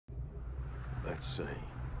Let's see. Right,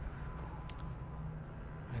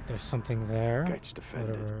 there's something there. Gates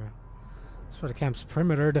defended. As for the camp's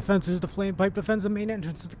perimeter defenses, the flame pipe defends the main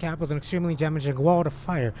entrance of the camp with an extremely damaging wall of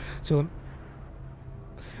fire. To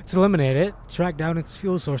eliminate it, track down its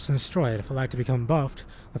fuel source and destroy it. If allowed to become buffed,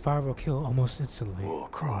 the fire will kill almost instantly. War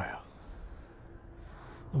Crier.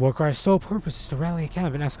 The War Crier's sole purpose is to rally a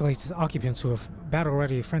camp and escalate its occupants to a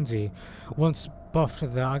battle-ready frenzy. Once buffed,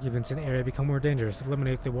 the occupants in the area become more dangerous.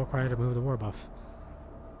 Eliminate the War Crier to move the war buff.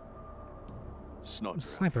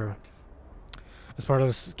 Sniper. As part of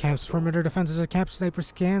the camp's perimeter defenses, a camp sniper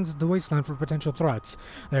scans the wasteland for potential threats.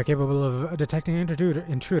 They are capable of detecting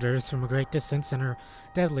intruders from a great distance and are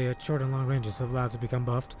deadly at short and long ranges. If allowed to become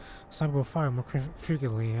buffed, the sniper will fire more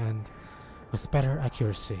frequently and with better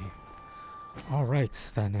accuracy.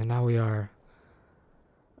 Alright then, and now we are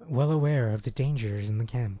well aware of the dangers in the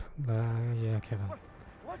camp. Yeah, okay then.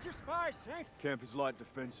 What's your spies, Saint? Camp is light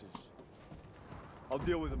defenses. I'll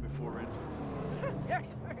deal with them before entering.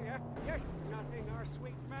 Yes, yes. Nothing our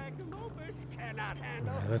sweet Magnum Opus cannot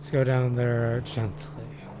handle. Alright, let's go down there gently.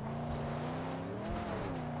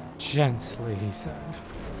 Gently, he said.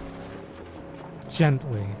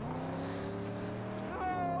 Gently.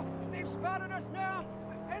 Oh, they've spotted us now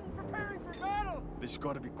and preparing for battle. This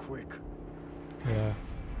gotta be quick. Yeah.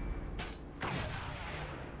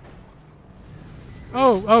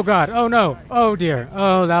 Oh god, oh no, oh dear,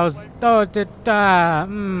 oh that was, oh, get out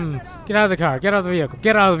of the car, get out of the vehicle,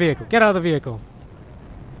 get out of the vehicle, get out of the vehicle.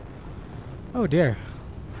 Oh dear.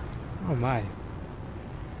 Oh my.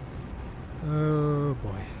 Oh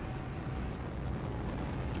boy.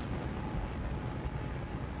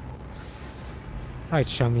 Right,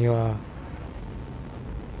 chum, you,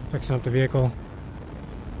 fixing up the vehicle.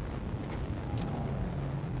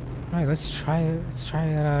 Alright, let's try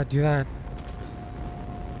do that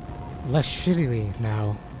less shittily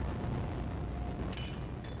now.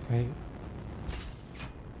 Okay.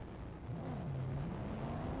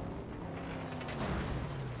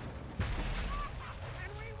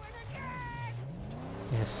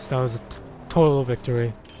 Yes, that was a total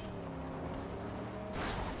victory.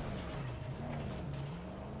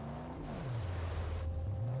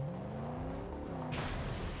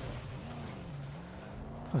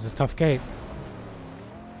 That was a tough gate.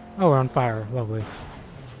 Oh, we're on fire. Lovely.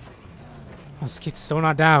 Oh, this gate's still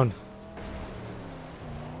not down.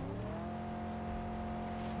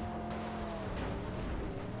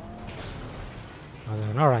 Oh,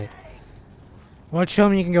 then, alright. Well,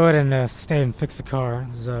 Chum, you can go ahead and stay and fix the car.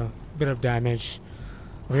 There's a bit of damage.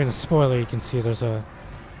 We're gonna spoiler, you can see there's a...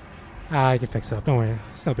 you can fix it up. Don't worry.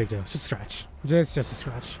 It's no big deal. It's just a scratch. It's just a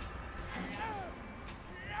scratch.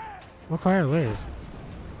 What car alert?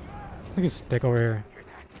 Look at this dick over here.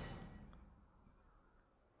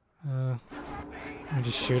 Let me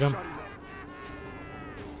just shoot him.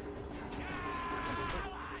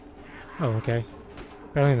 Oh, okay.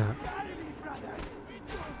 Barely not.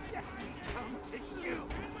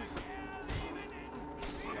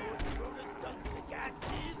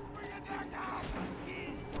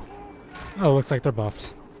 Oh, looks like they're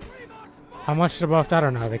buffed. How much they're buffed, I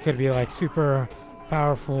don't know. They could be like super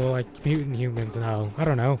powerful, like mutant humans now. I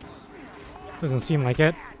don't know. Doesn't seem like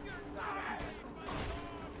it.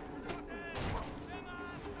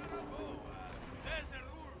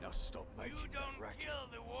 Now stop making that racket. Kill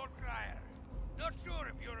the War Crier. Not sure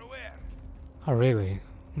if you're aware. Oh, really?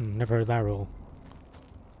 Never heard that rule.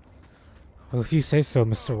 Well, if you say so,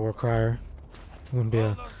 Mr. War Crier. You wouldn't be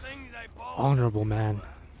a honorable man.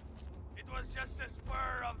 It was just a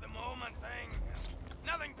spur of the moment thing.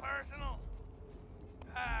 Nothing personal.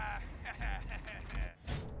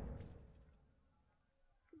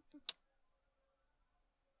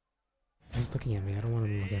 He's looking at me. I don't want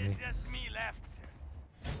him to look at me. Just me left.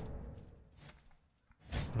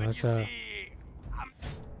 Well, let's, See,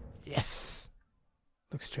 yes!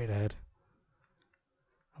 Look straight ahead.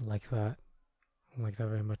 I like that. I like that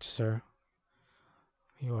very much, sir.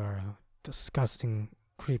 You are a disgusting,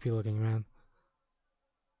 creepy looking man.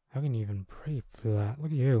 How can you even pray for that?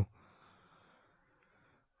 Look at you.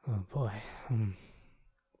 Oh boy.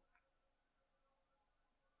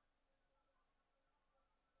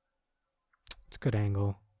 It's a good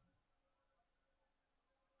angle.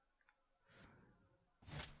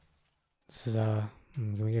 This is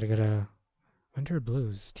can we get a good winter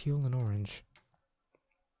blues, teal and orange.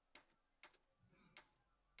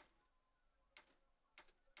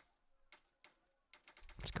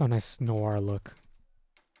 Let's go nice noir look.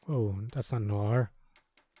 Oh, that's not noir.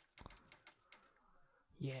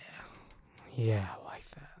 Yeah. Yeah, I like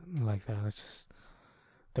that. I like that. Let's just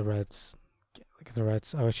the reds. Look at the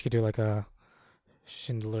reds. I wish you could do like a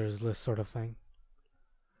Schindler's List sort of thing.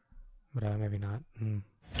 But maybe not. I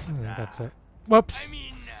think that's it. Whoops! I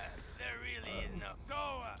mean, there really is no. So,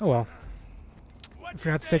 Oh well. what I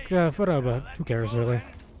forgot to take the photo, but who cares really?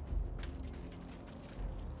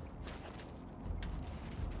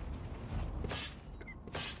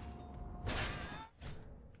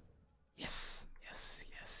 Yes, yes,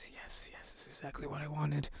 yes, yes, yes. This is exactly what I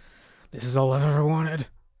wanted. This is all I've ever wanted.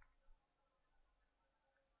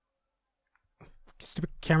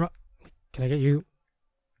 Stupid camera. Can I get you?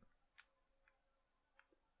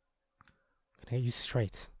 Can I get you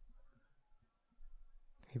straight?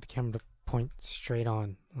 I need the camera to point straight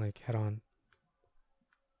on, like head on.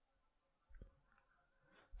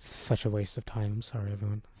 Such a waste of time. I'm sorry,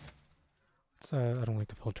 everyone. I don't like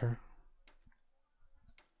the filter.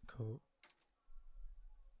 Cool.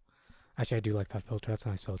 Actually, I do like that filter. That's a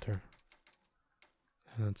nice filter.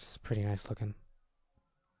 And it's pretty nice looking.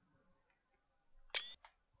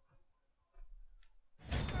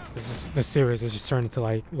 This series is just turning into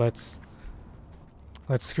like let's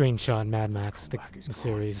screenshot Mad Max the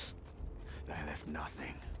series. They left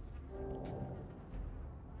nothing.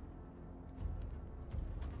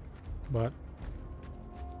 But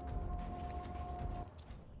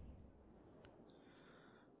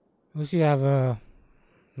at least you have a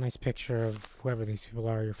nice picture of whoever these people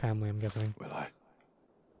are, your family, I'm guessing. Will I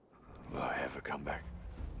ever come back?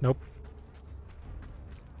 Nope.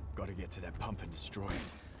 Gotta get to that pump and destroy it.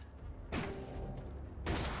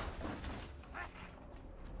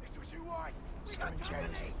 This was you want. Strange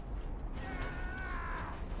energy.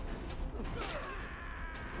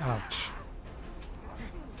 Ouch.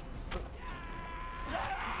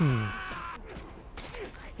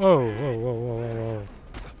 Whoa, whoa, whoa, whoa, whoa, whoa.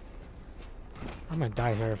 I'm gonna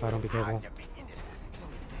die here if I don't be careful.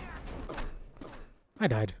 I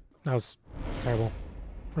died. That was terrible.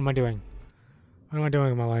 What am I doing? What am I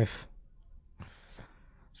doing in my life?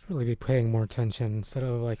 Should really be paying more attention instead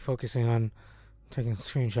of like focusing on taking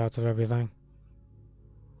screenshots of everything.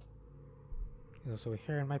 There's also a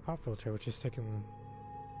hair in my pop filter, which is sticking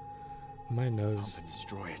in my nose. Pump and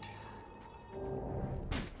destroy it.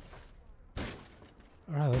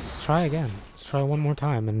 Alright, let's try again. Let's try one more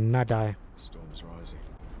time and not die. Storm's rising.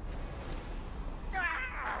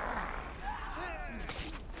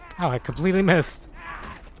 Oh, I completely missed.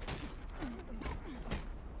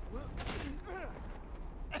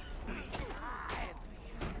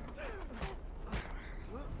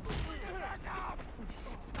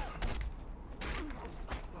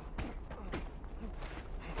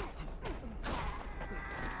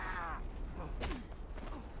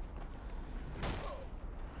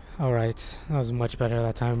 Alright, that was much better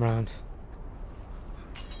that time around.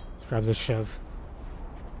 Let's grab the shove.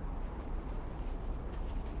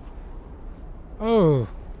 Oh.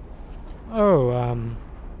 Oh,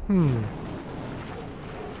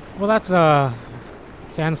 well, that's a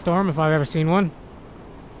sandstorm if I've ever seen one.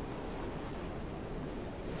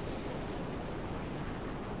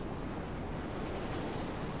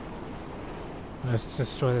 Let's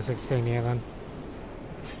destroy this insignia then.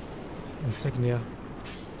 Insignia.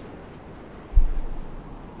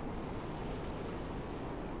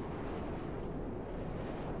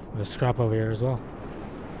 There's scrap over here as well.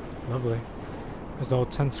 Lovely. There's the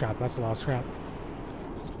old 10 scrap. That's a lot of scrap.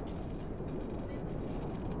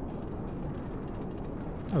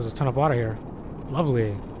 There's a ton of water here.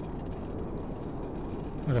 Lovely.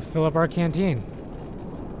 I'm gonna fill up our canteen.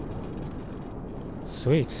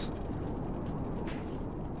 Sweet.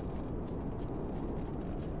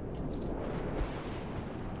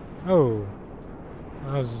 Oh.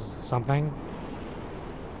 That was something.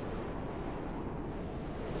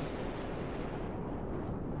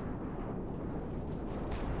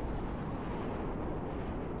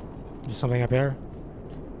 There's something up here.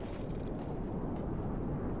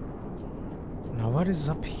 Now what is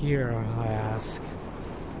up here, I ask?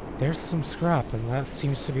 There's some scrap, and that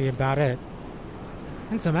seems to be about it.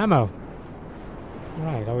 And some ammo.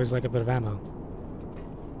 Right, always like a bit of ammo.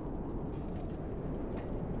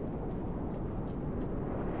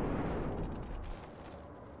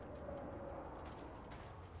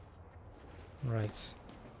 Right.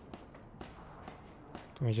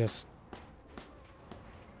 Can we just...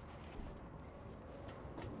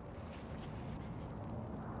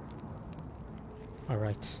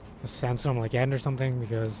 Alright. A sandstorm like end or something,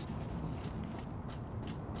 because...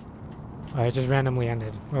 Oh, it just randomly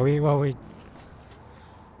ended. Well, we...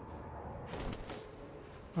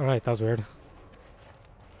 Alright, that was weird.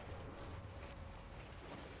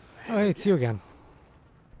 Oh, hey, it's you again.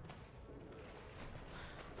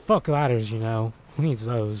 Fuck ladders, you know. Who needs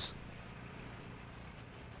those?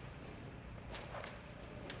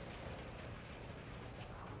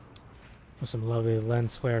 With some lovely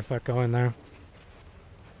lens flare effect going there.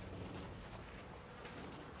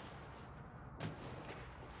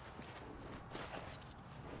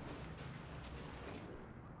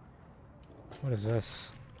 What is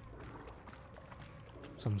this?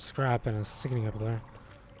 Some scrap and a insignia up there.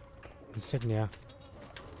 Insignia.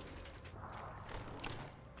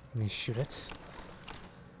 Can we shoot it?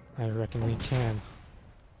 I reckon we can.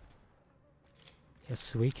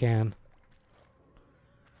 Yes, we can.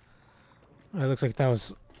 It looks like that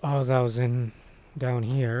was all that was in down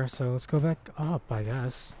here, so let's go back up, I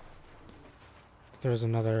guess. There's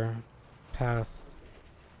another path.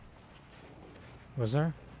 Was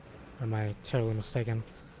there? Or am I terribly mistaken?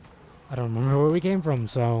 I don't remember where we came from,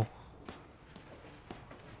 so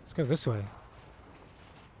let's go this way.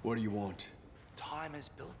 What do you want? Time is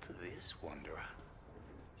built to this, Wanderer.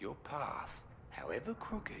 Your path, however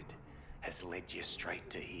crooked, has led you straight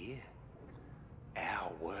to here.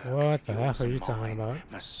 Our work, What the heck yours are you and talking mine,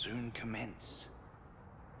 about? must soon commence.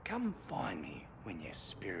 Come find me when your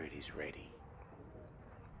spirit is ready.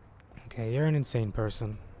 Okay, you're an insane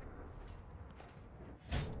person.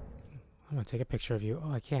 I'm gonna take a picture of you.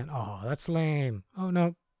 Oh, I can't. Oh, that's lame. Oh,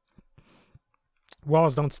 no.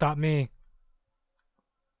 Walls don't stop me.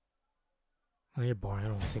 Oh, you're boring. I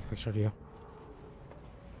don't want to take a picture of you.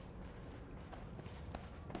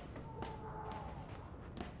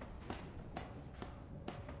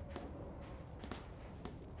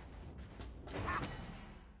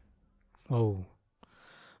 Whoa.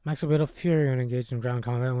 Max will build up Fury when engaged in ground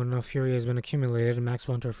combat. When enough Fury has been accumulated, Max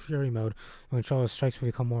will enter Fury mode. And when Charlotte's strikes will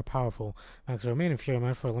become more powerful. Max will remain in Fury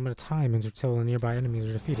mode for a limited time until the nearby enemies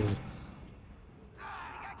are defeated.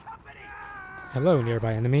 Hello,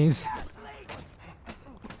 nearby enemies.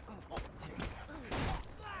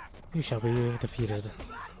 You shall be defeated.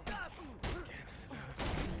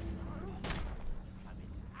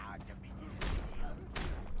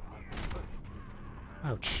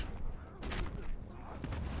 Ouch.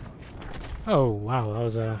 Oh, wow, that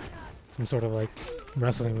was some sort of like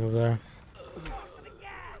wrestling move there.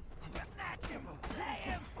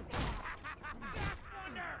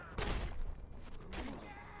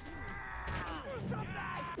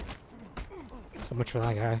 So much for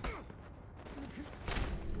that guy.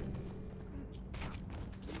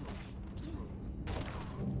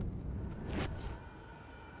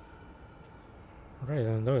 Alright,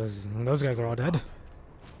 then those guys are all dead.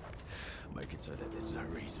 Make it so that there's no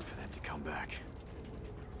reason for them to come back.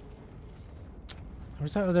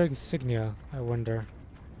 Where's that other insignia, I wonder?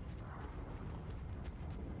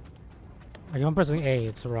 Like, I'm pressing A,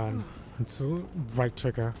 it's run. It's right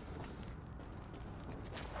trigger.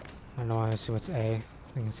 I don't know why I assume it's A. I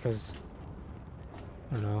think it's because...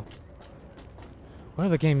 I don't know. What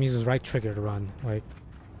other game uses right trigger to run? Like...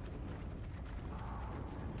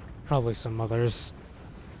 Probably some others.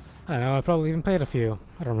 I don't know, I probably even played a few.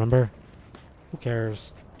 I don't remember. Who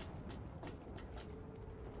cares?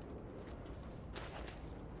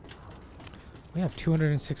 We have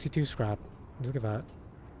 262 scrap. Look at that.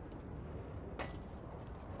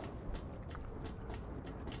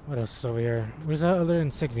 What else is over here? Where's that other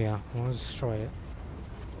insignia? I want to destroy it.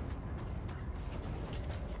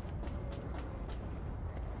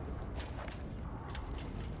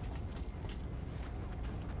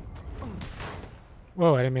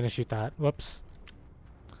 Whoa, I didn't mean to shoot that. Whoops.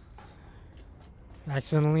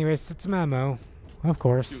 Accidentally wasted some ammo. Of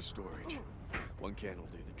course. Fuel storage. One can will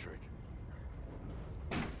do the trick.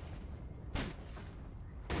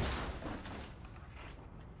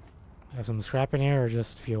 Have some scrap in here or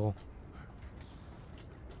just fuel?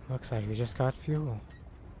 Looks like we just got fuel.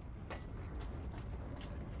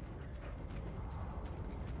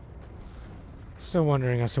 Still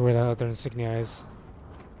wondering as to where that other insignia is.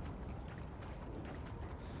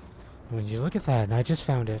 When you look at that, and I just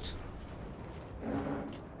found it.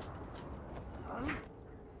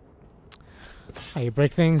 How you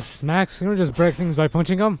break things, Max? You don't just break things by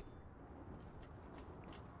punching them.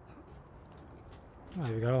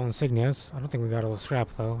 Alright, we got all insignias. I don't think we got all the scrap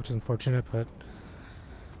though, which is unfortunate, but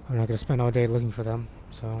I'm not gonna spend all day looking for them,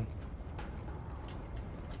 so.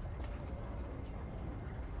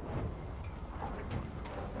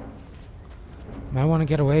 Might want to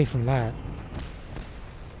get away from that.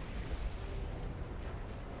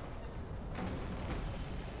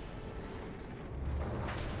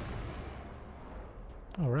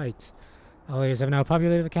 Alright. LAs have now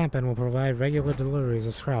populated the camp and will provide regular deliveries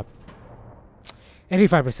of scrap.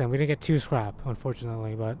 85%. We didn't get 2 scrap,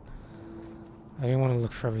 unfortunately, but I didn't want to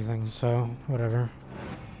look for everything, so whatever.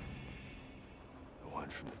 The one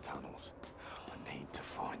from the tunnels. I need to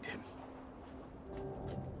find him.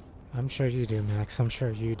 I'm sure you do, Max. I'm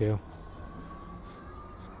sure you do.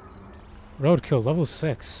 Roadkill, level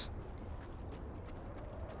 6.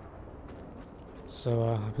 So,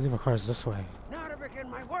 I believe our car is this way. Now to begin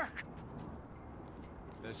my work.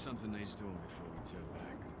 There's something he's doing before we turn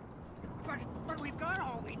back. But we've got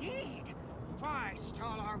all we need. Why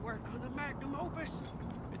stall our work on the Magnum Opus?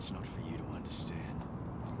 It's not for you to understand.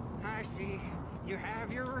 I see. You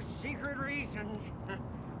have your secret reasons.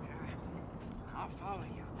 I'll follow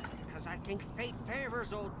you, because I think fate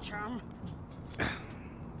favors old chum. You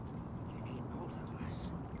need both of us.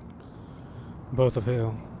 Both of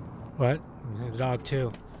who? What? The dog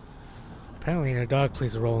too. Apparently a dog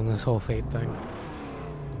plays a role in this whole fate thing.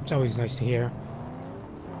 It's always nice to hear.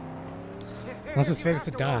 Unless his fate is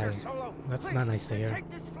to die. That's not nice to hear. Take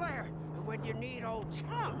this flare, and when you need old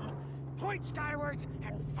chum, point skywards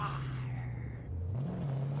and fire.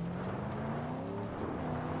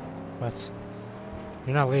 What?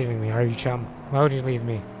 You're not leaving me, are you, chum? Why would you leave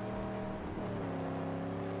me?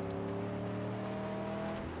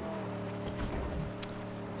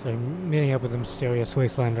 So I'm meeting up with the mysterious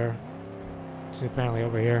wastelander. She's apparently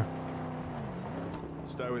over here.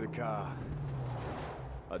 Stay with the car.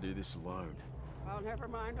 I do this alone. Well, never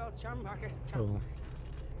mind, old chum bucket. Oh.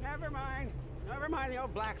 Never mind. Never mind the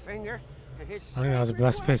old Blackfinger and his. I think that was the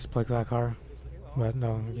best place to play that car. But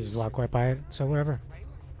no, you just walk right by it, so whatever.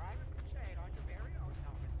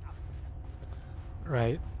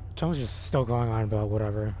 Right. Chum's just still going on about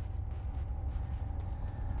whatever.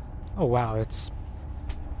 Oh wow, it's...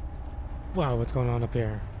 Wow, what's going on up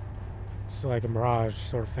here? It's like a mirage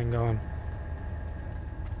sort of thing going.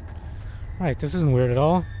 Right, this isn't weird at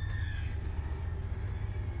all.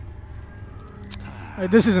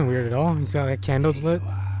 This isn't weird at all. He's got like candles lit.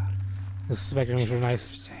 I was expecting for a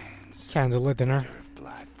nice candlelit dinner.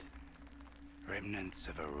 Blood, remnants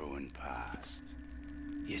of a ruined past.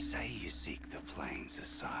 You say you seek the plains of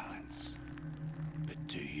silence, but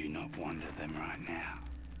do you not wander them right now?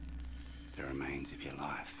 The remains of your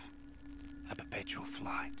life, a perpetual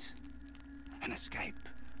flight, an escape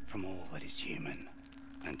from all that is human,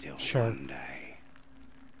 until one day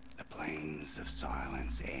the plains of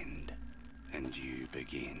silence end and you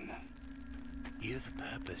begin. You have a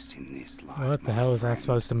purpose in this life. What the hell is that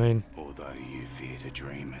supposed to mean? Although you fear to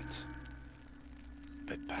dream it.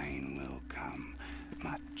 But pain will come,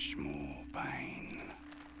 much more pain,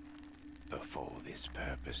 before this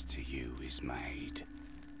purpose to you is made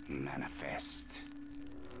manifest.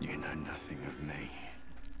 You know nothing of me.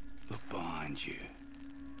 Look behind you,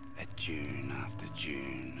 at dune after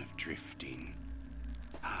dune of drifting,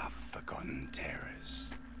 half-forgotten terrors.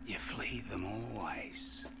 You flee them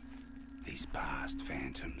always, these past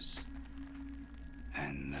phantoms,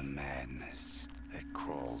 and the madness that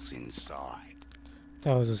crawls inside.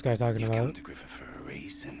 That was this guy talking You about. come to Griffer for a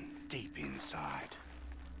reason, deep inside,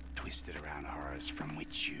 twisted around horrors from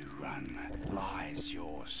which you run, lies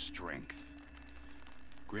your strength.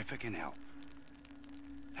 Griffer can help.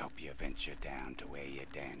 Help you venture down to where you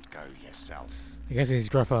daren't go yourself. I guess he's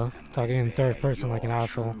Griffer, talking in third person like an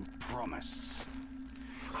asshole. Promise.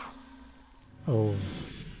 Oh.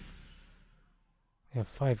 We have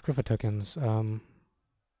 5 Griffer tokens. Oh,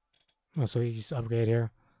 so we just upgrade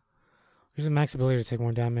here. Use the max ability to take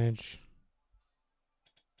more damage.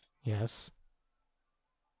 Yes.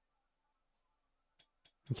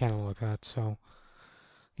 We can't unlock that, so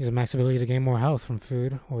use the max ability to gain more health from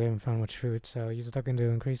food. Well, we haven't found much food, so use the token to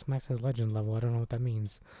increase Max's legend level. I don't know what that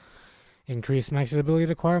means. Increase Max's ability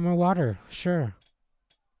to acquire more water. Sure.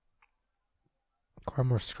 Acquire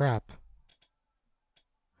more scrap.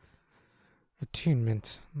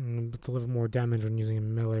 Attunement. Deliver more damage when using a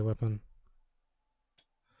melee weapon.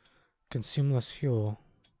 Consume less fuel.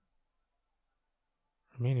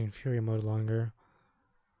 Remain in fury mode longer.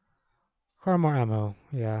 Acquire more ammo.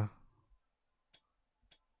 Yeah.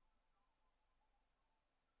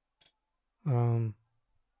 Let's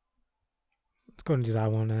go and do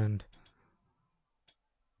that one, and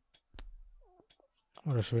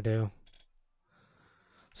what else should we do?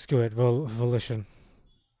 Screw it, volition.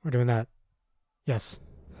 We're doing that. Yes.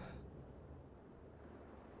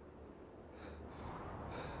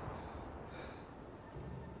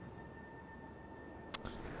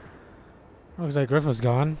 Looks like Griffer's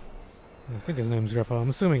gone. I think his name's Griffer. I'm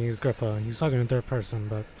assuming he's Griffer. He was talking in third person,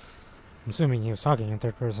 but I'm assuming he was talking in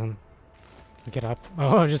third person. Get up.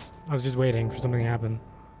 Oh, I was just waiting for something to happen.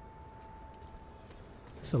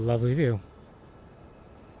 It's a lovely view.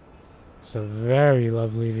 It's a very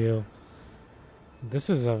lovely view.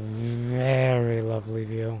 This is a very lovely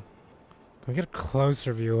view. Can we get a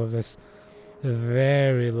closer view of this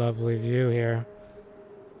very lovely view here?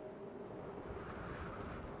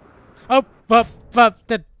 Oh, well,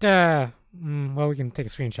 we can take a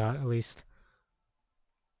screenshot at least.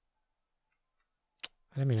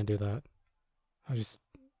 I didn't mean to do that. I was just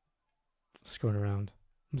screwing around.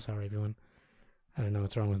 I'm sorry, everyone. I don't know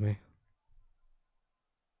what's wrong with me.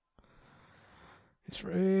 It's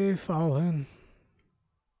free falling.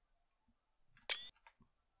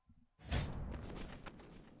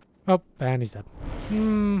 Oh, and he's dead.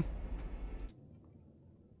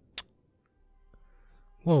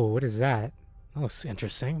 Whoa, what is that? That looks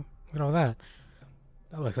interesting. Look at all that.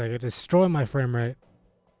 That looks like it destroyed my frame rate.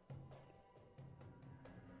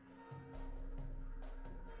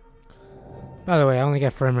 By the way, I only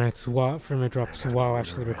get frame rate drops while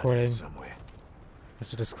actually recording.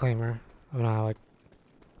 Just a disclaimer. I'm not like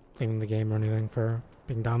blaming the game or anything for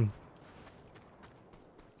being dumb.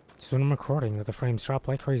 Just when I'm recording that the frames drop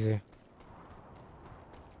like crazy.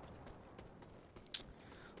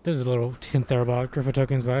 There's a little hint there about Griffith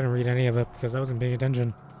tokens, but I didn't read any of it because I wasn't paying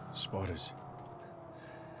attention. Spotters.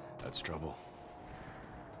 That's trouble.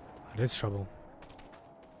 It is trouble.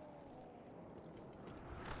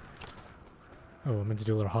 Oh, I meant to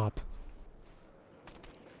do a little hop.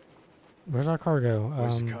 Where's our cargo?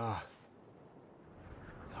 Where's the car?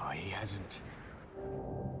 Oh, he hasn't.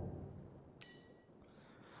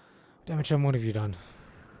 Damn it, Chum, what have you done?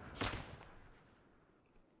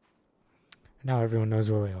 Now everyone knows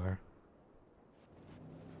where we are.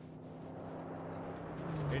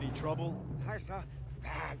 Any trouble? I saw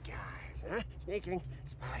bad guys, huh? Sneaking,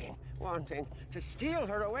 spying, wanting to steal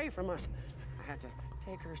her away from us. I had to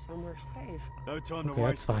take her somewhere safe. No time to Okay, wait.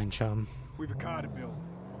 that's fine, Chum. We've a car to build.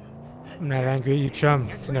 I'm not angry at you, Chum.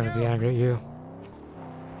 Yes, I'll never be angry at you.